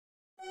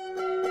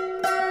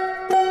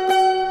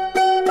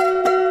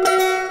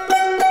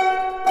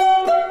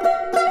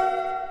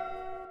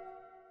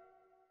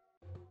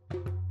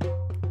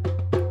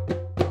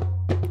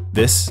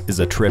This is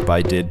a trip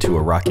I did to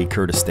Iraqi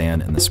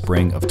Kurdistan in the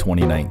spring of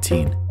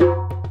 2019.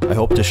 I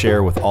hope to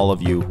share with all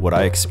of you what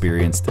I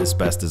experienced as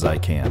best as I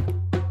can.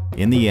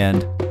 In the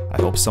end,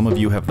 I hope some of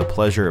you have the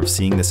pleasure of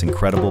seeing this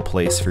incredible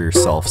place for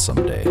yourself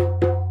someday.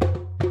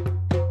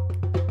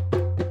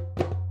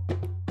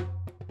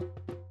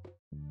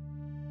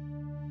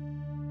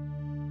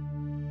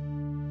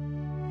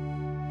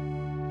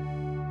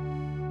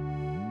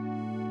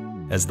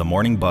 As the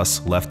morning bus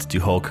left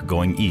Duhok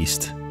going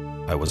east,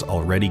 I was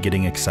already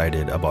getting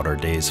excited about our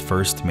day's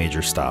first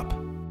major stop.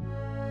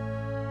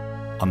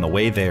 On the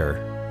way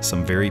there,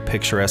 some very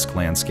picturesque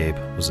landscape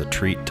was a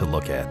treat to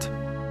look at.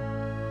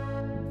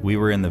 We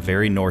were in the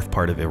very north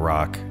part of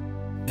Iraq,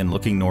 and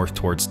looking north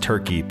towards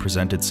Turkey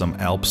presented some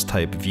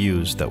Alps-type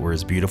views that were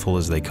as beautiful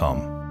as they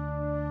come.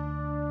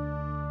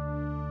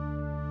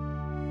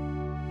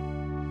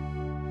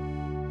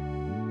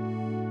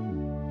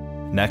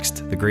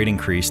 Next, the grade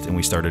increased and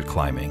we started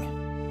climbing.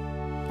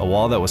 A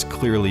wall that was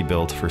clearly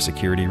built for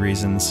security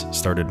reasons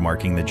started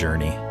marking the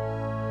journey.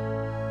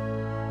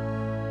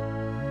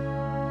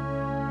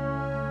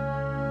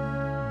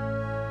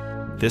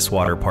 This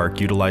water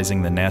park,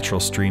 utilizing the natural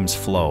stream's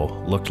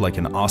flow, looked like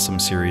an awesome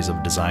series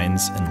of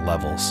designs and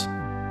levels.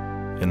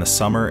 In the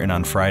summer and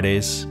on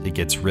Fridays, it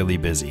gets really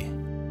busy.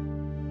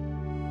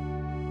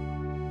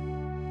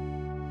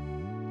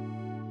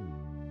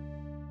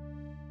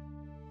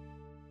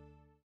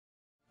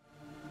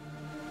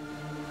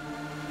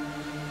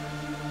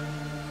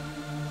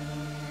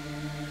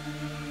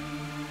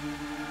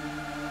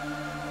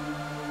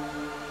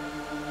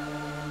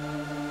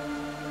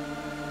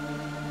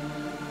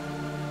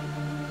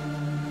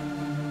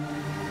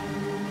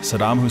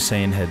 Saddam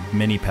Hussein had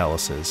many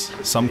palaces,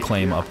 some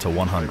claim up to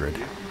 100.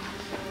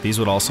 These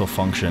would also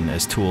function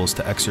as tools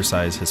to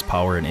exercise his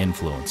power and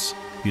influence,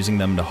 using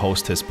them to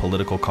host his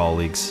political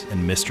colleagues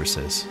and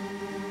mistresses.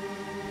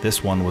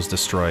 This one was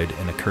destroyed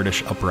in a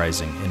Kurdish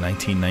uprising in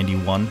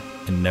 1991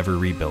 and never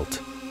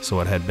rebuilt, so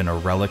it had been a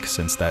relic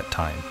since that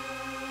time.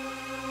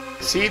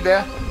 See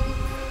there?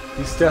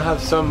 You still have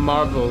some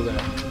marble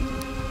there.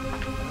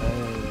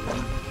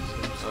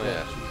 Oh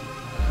yeah.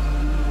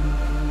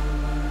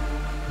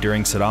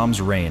 During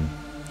Saddam's reign,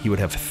 he would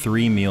have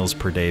 3 meals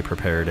per day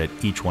prepared at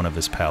each one of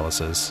his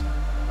palaces.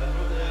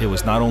 It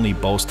was not only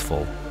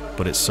boastful,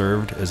 but it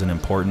served as an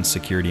important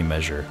security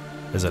measure,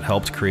 as it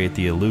helped create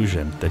the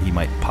illusion that he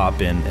might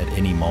pop in at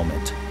any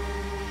moment.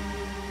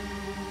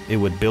 It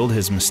would build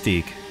his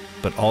mystique,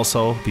 but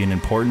also be an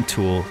important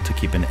tool to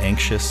keep an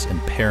anxious and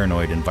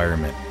paranoid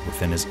environment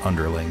within his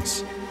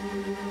underlings.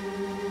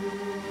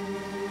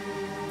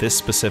 This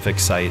specific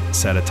site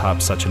sat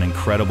atop such an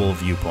incredible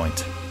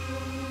viewpoint.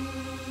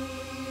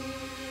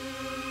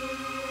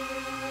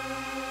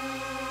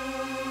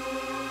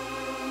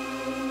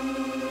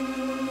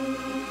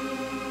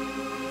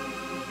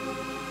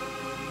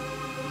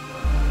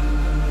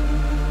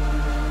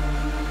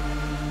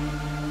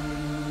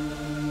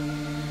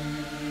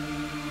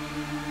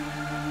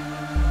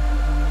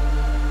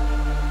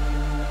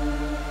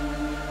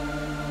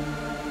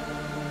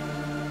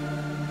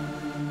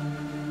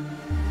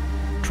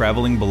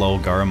 Traveling below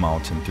Gara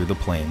Mountain through the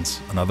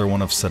plains, another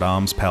one of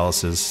Saddam's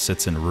palaces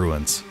sits in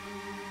ruins.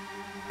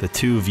 The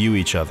two view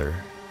each other,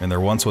 and there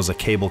once was a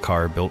cable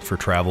car built for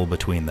travel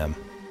between them.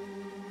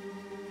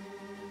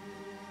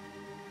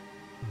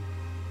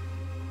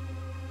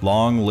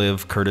 "Long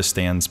live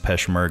Kurdistan's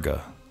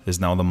Peshmerga" is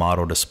now the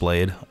motto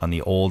displayed on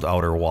the old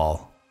outer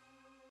wall.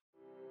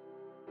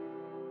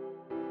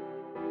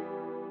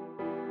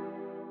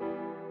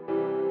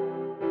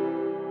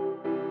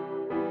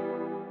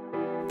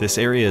 This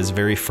area is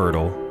very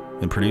fertile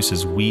and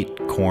produces wheat,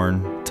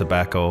 corn,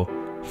 tobacco,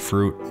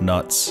 fruit,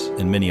 nuts,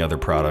 and many other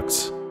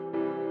products.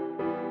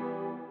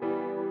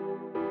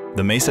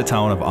 The mesa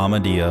town of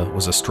Amadiya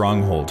was a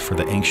stronghold for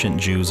the ancient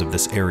Jews of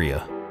this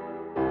area.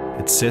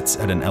 It sits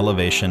at an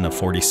elevation of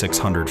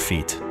 4,600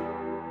 feet.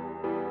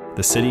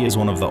 The city is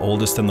one of the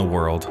oldest in the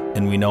world,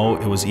 and we know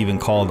it was even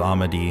called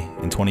Amadi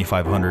in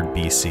 2500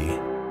 BC.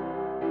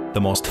 The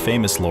most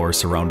famous lore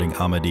surrounding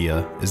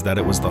Amadiya is that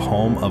it was the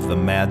home of the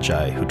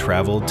Magi who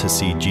traveled to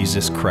see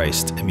Jesus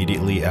Christ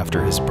immediately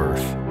after his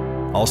birth,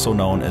 also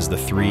known as the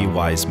 3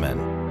 wise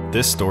men.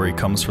 This story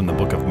comes from the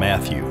book of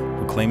Matthew,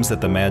 who claims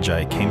that the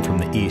Magi came from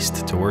the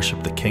east to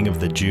worship the King of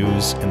the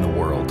Jews in the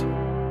world.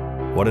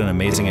 What an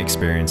amazing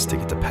experience to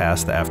get to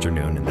pass the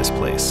afternoon in this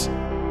place.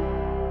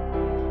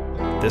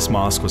 This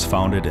mosque was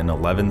founded in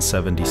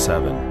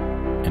 1177.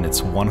 And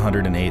its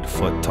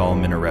 108-foot-tall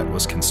minaret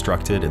was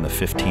constructed in the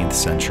 15th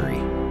century.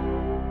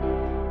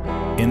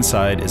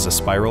 Inside is a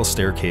spiral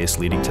staircase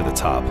leading to the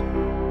top.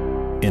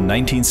 In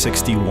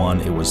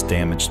 1961, it was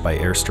damaged by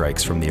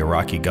airstrikes from the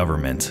Iraqi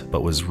government,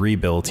 but was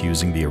rebuilt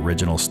using the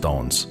original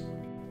stones.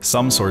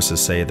 Some sources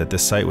say that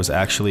this site was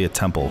actually a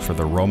temple for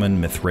the Roman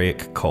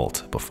Mithraic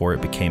cult before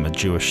it became a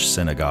Jewish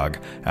synagogue.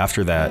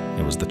 After that,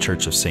 it was the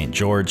Church of St.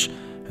 George,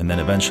 and then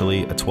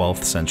eventually a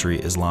 12th century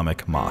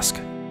Islamic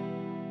mosque.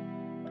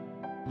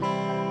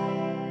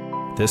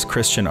 This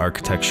Christian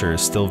architecture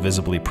is still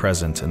visibly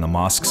present in the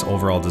mosque's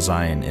overall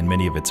design in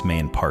many of its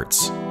main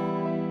parts.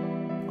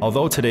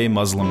 Although today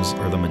Muslims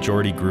are the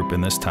majority group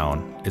in this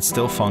town, it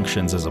still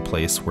functions as a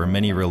place where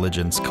many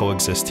religions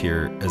coexist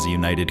here as a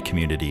united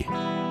community.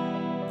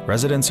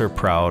 Residents are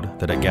proud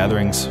that at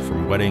gatherings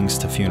from weddings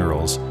to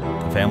funerals,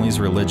 the family's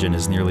religion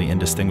is nearly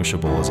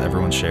indistinguishable as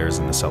everyone shares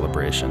in the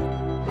celebration.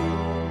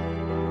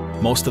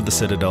 Most of the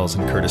citadels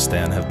in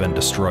Kurdistan have been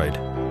destroyed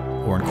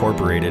or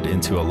incorporated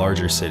into a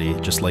larger city,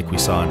 just like we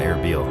saw in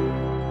Erbil.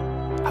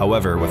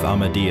 However, with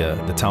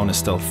Amadiya, the town is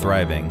still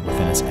thriving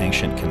within its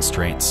ancient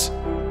constraints.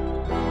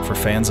 For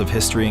fans of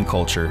history and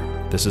culture,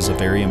 this is a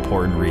very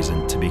important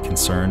reason to be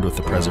concerned with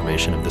the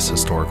preservation of this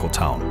historical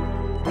town.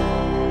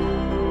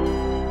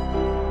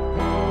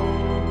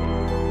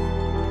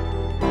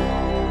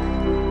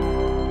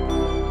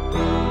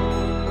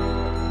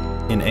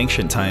 In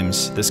ancient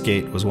times, this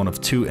gate was one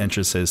of 2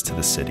 entrances to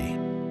the city.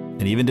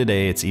 And even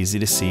today, it's easy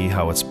to see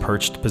how its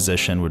perched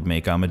position would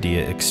make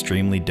Amadiya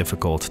extremely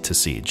difficult to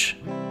siege.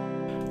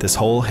 This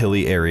whole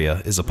hilly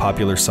area is a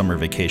popular summer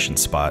vacation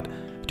spot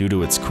due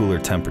to its cooler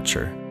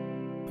temperature.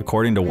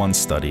 According to one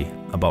study,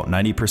 about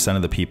 90%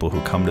 of the people who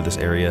come to this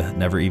area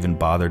never even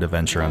bother to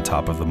venture on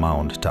top of the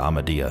mound to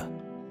Amadiya.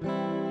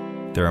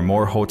 There are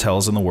more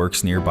hotels in the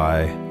works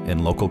nearby,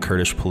 and local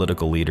Kurdish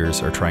political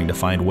leaders are trying to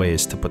find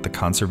ways to put the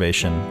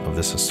conservation of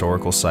this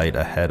historical site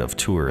ahead of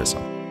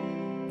tourism.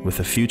 With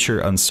the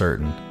future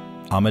uncertain,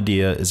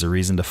 Amadiya is a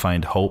reason to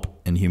find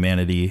hope in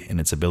humanity and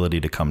its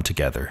ability to come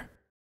together.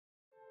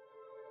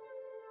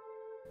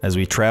 As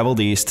we traveled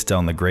east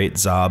down the Great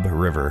Zab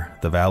River,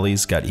 the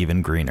valleys got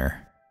even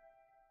greener.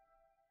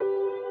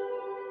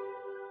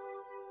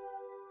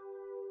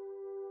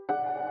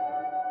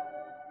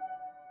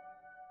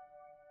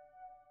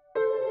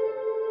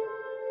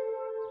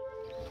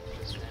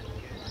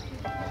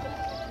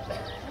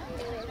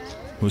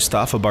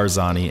 Mustafa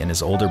Barzani and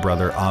his older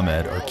brother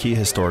Ahmed are key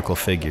historical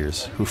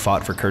figures who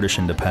fought for Kurdish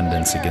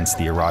independence against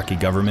the Iraqi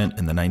government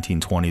in the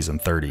 1920s and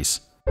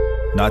 30s.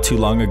 Not too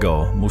long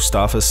ago,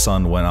 Mustafa's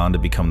son went on to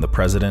become the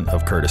president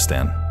of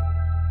Kurdistan.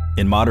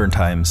 In modern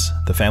times,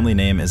 the family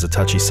name is a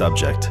touchy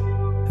subject.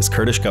 As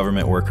Kurdish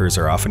government workers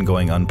are often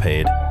going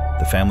unpaid,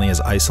 the family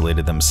has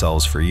isolated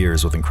themselves for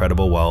years with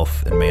incredible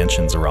wealth and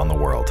mansions around the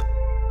world.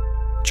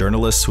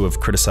 Journalists who have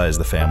criticized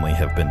the family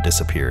have been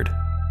disappeared.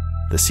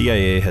 The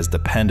CIA has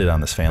depended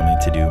on this family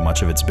to do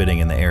much of its bidding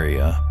in the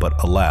area, but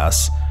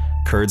alas,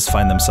 Kurds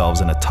find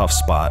themselves in a tough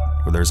spot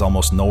where there's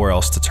almost nowhere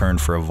else to turn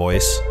for a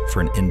voice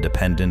for an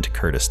independent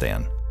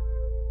Kurdistan.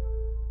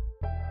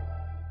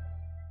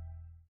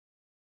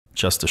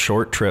 Just a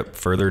short trip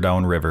further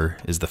downriver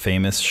is the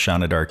famous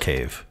Shanidar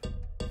cave.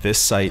 This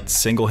site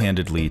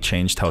single-handedly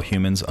changed how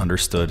humans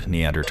understood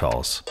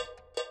Neanderthals.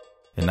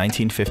 In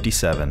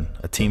 1957,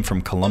 a team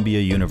from Columbia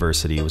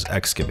University was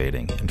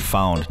excavating and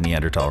found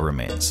Neanderthal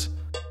remains.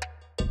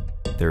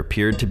 There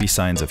appeared to be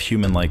signs of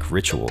human-like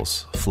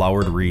rituals,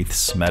 flowered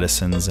wreaths,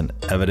 medicines, and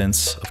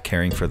evidence of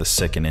caring for the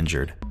sick and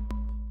injured.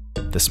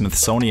 The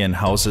Smithsonian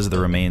houses the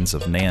remains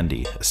of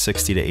Nandi, a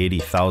 60 to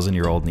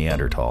 80,000-year-old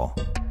Neanderthal.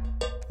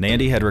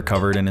 Nandi had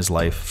recovered in his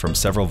life from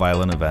several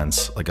violent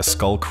events, like a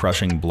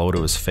skull-crushing blow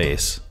to his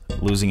face,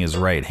 losing his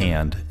right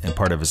hand and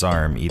part of his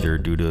arm either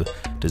due to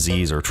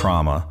disease or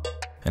trauma,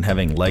 and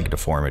having leg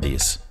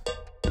deformities.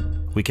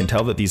 We can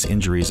tell that these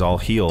injuries all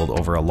healed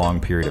over a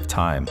long period of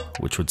time,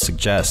 which would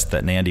suggest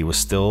that Nandi was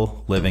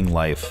still living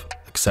life,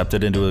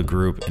 accepted into a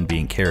group and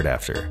being cared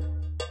after.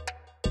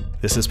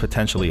 This is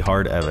potentially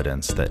hard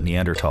evidence that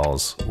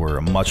Neanderthals were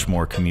a much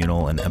more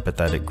communal and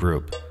empathetic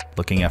group,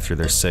 looking after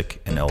their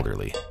sick and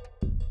elderly.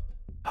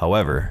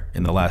 However,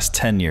 in the last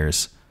 10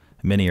 years,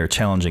 many are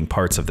challenging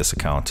parts of this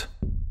account.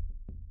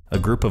 A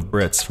group of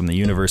Brits from the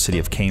University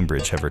of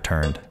Cambridge have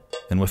returned,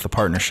 and with the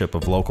partnership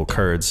of local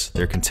Kurds,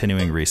 they're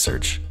continuing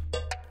research.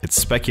 It's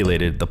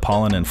speculated the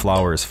pollen and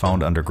flowers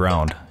found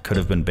underground could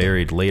have been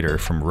buried later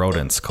from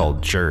rodents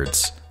called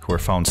jerds, who were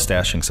found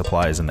stashing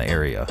supplies in the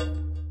area.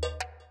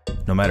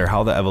 No matter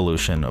how the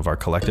evolution of our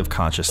collective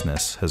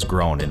consciousness has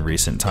grown in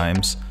recent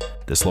times,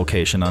 this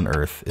location on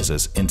Earth is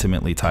as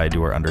intimately tied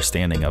to our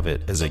understanding of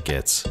it as it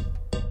gets.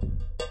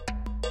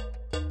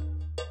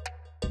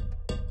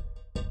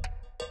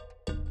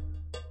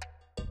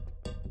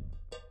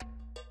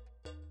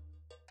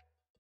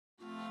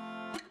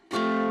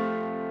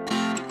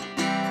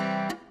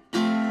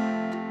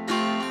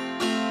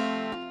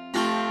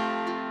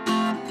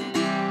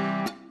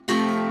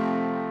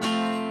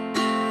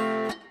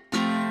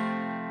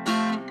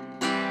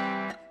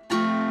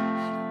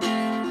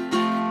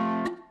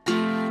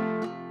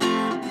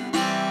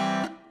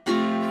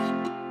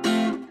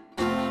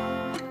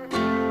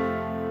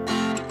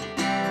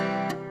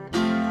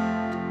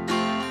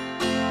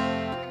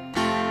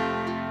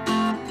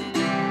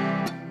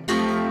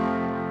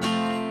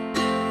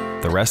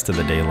 The rest of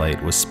the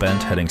daylight was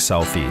spent heading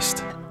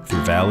southeast,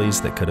 through valleys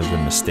that could have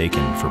been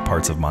mistaken for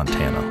parts of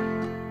Montana.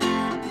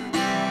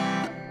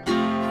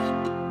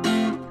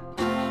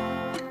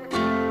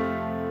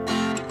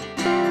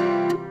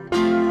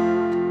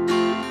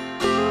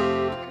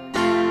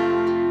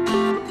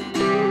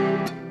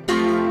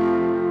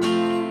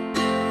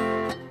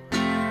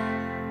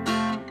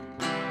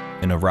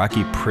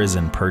 rocky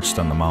prison perched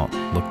on the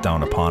mountain looked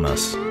down upon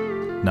us.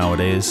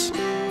 Nowadays,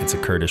 it's a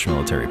Kurdish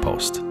military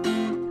post.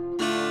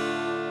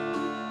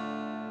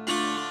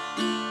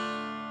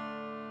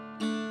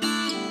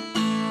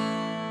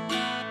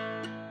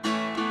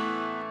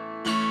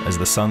 As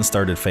the sun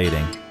started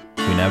fading,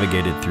 we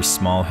navigated through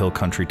small hill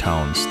country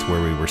towns to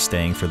where we were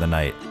staying for the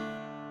night.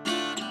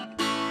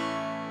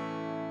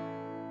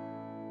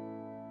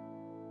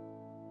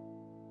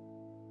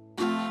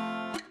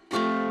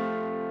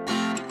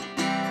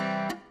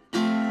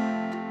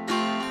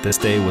 This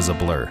day was a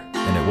blur,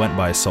 and it went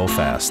by so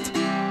fast.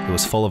 It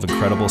was full of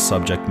incredible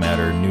subject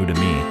matter new to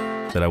me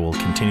that I will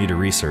continue to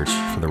research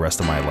for the rest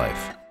of my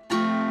life.